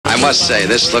must say,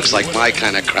 this looks like my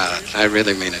kind of crowd. I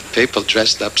really mean it. People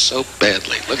dressed up so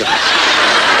badly. Look at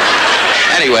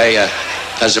this. Anyway,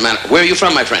 doesn't matter. Where are you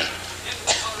from, my friend?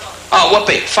 Oh,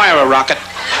 whoopee. Fire a rocket.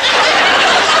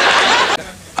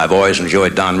 I've always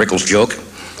enjoyed Don Rickles' joke.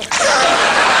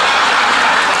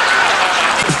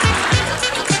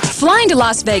 Flying to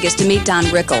Las Vegas to meet Don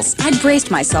Rickles, I'd braced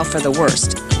myself for the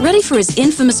worst, ready for his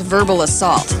infamous verbal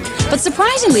assault. But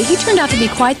surprisingly, he turned out to be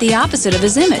quite the opposite of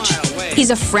his image.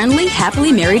 He's a friendly,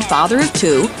 happily married father of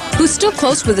two who's still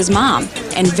close with his mom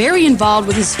and very involved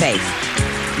with his faith.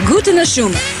 Gute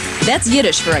Nashuma. That's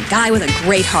Yiddish for a guy with a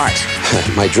great heart.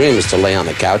 My dream is to lay on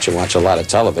the couch and watch a lot of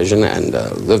television and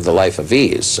live the life of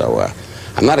ease. So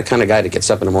I'm not the kind of guy that gets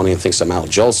up in the morning and thinks I'm Al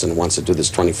Jolson and wants to do this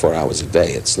 24 hours a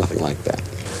day. It's nothing like that.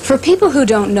 For people who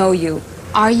don't know you,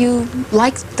 are you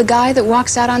like the guy that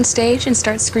walks out on stage and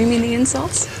starts screaming the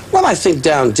insults? Well, I think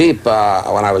down deep,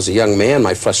 when I was a young man,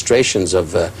 my frustrations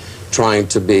of trying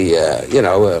to be,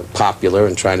 popular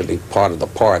and trying to be part of the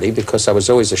party, because I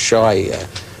was always a shy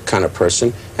kind of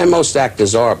person, and most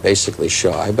actors are basically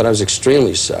shy, but I was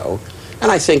extremely so.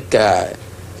 And I think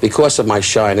because of my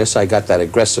shyness, I got that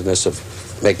aggressiveness of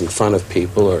making fun of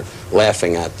people or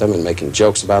laughing at them and making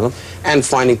jokes about them, and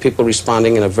finding people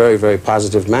responding in a very, very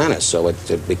positive manner. So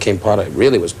it became it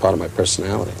really was part of my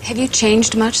personality. Have you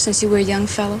changed much since you were a young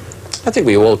fellow? I think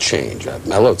we all change. I've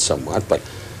mellowed somewhat, but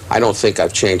I don't think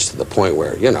I've changed to the point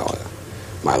where,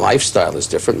 my lifestyle is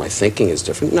different, my thinking is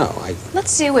different. No, Let's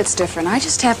see what's different. I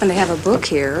just happen to have a book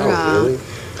here. Oh,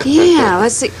 really? Yeah,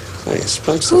 let's see.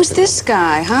 Who's this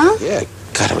guy, huh? Yeah,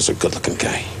 God, I was a good-looking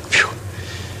guy. Phew.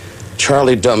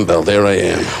 Charlie Dumbbell, there I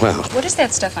am. Well, what is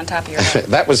that stuff on top of your head?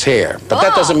 That was hair, but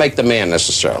that doesn't make the man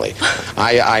necessarily.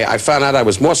 I found out I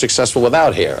was more successful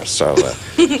without hair. So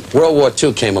World War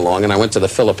II came along, and I went to the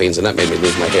Philippines, and that made me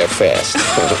lose my hair fast.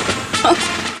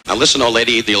 Now listen, old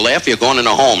lady, either you laugh or you're going in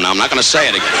a home. Now, I'm not going to say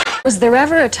it again. Was there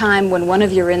ever a time when one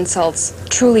of your insults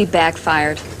truly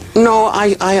backfired? No,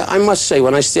 I must say,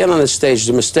 when I stand on the stage,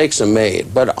 the mistakes are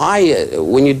made. But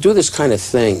when you do this kind of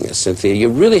thing, Cynthia, you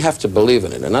really have to believe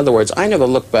in it. In other words, I never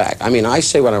look back. I mean, I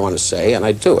say what I want to say, and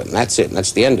I do it, and that's it, and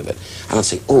that's the end of it. I don't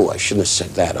say, oh, I shouldn't have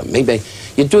said that, or maybe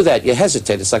you do that, you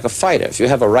hesitate. It's like a fighter. If you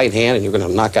have a right hand and you're going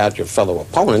to knock out your fellow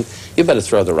opponent, you better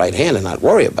throw the right hand and not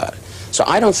worry about it. So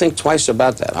I don't think twice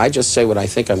about that. I just say what I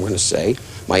think I'm going to say.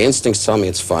 My instincts tell me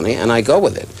it's funny, and I go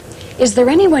with it. Is there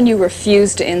anyone you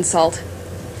refuse to insult?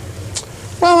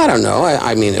 Well, I don't know.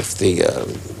 I mean, if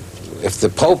the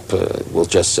Pope will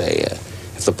just say,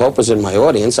 if the Pope was in my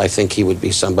audience, I think he would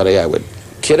be somebody I would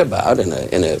kid about in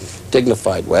a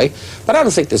dignified way. But I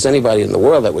don't think there's anybody in the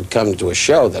world that would come to a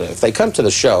show that if they come to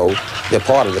the show, they're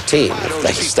part of the team. If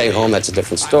they stay home, that's a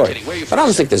different story. But I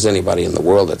don't think there's anybody in the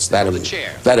world that's that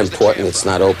important. It's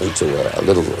not open to a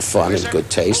little fun and good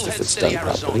taste if it's done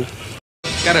properly.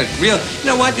 Got a real... You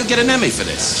know what? You'll get an Emmy for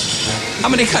this. How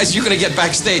many guys are you going to get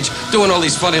backstage doing all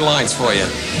these funny lines for you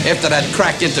after that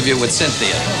crack interview with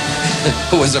Cynthia,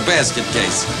 who was a basket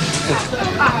case?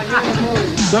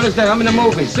 Soon as I'm in the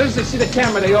movie. As soon as they see the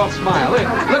camera, they all smile.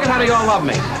 Look at how they all love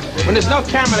me. When there's no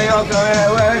camera, they all go,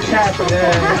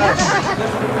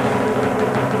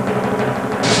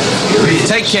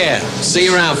 Take care. See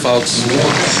you around, folks.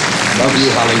 Love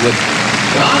you, Hollywood.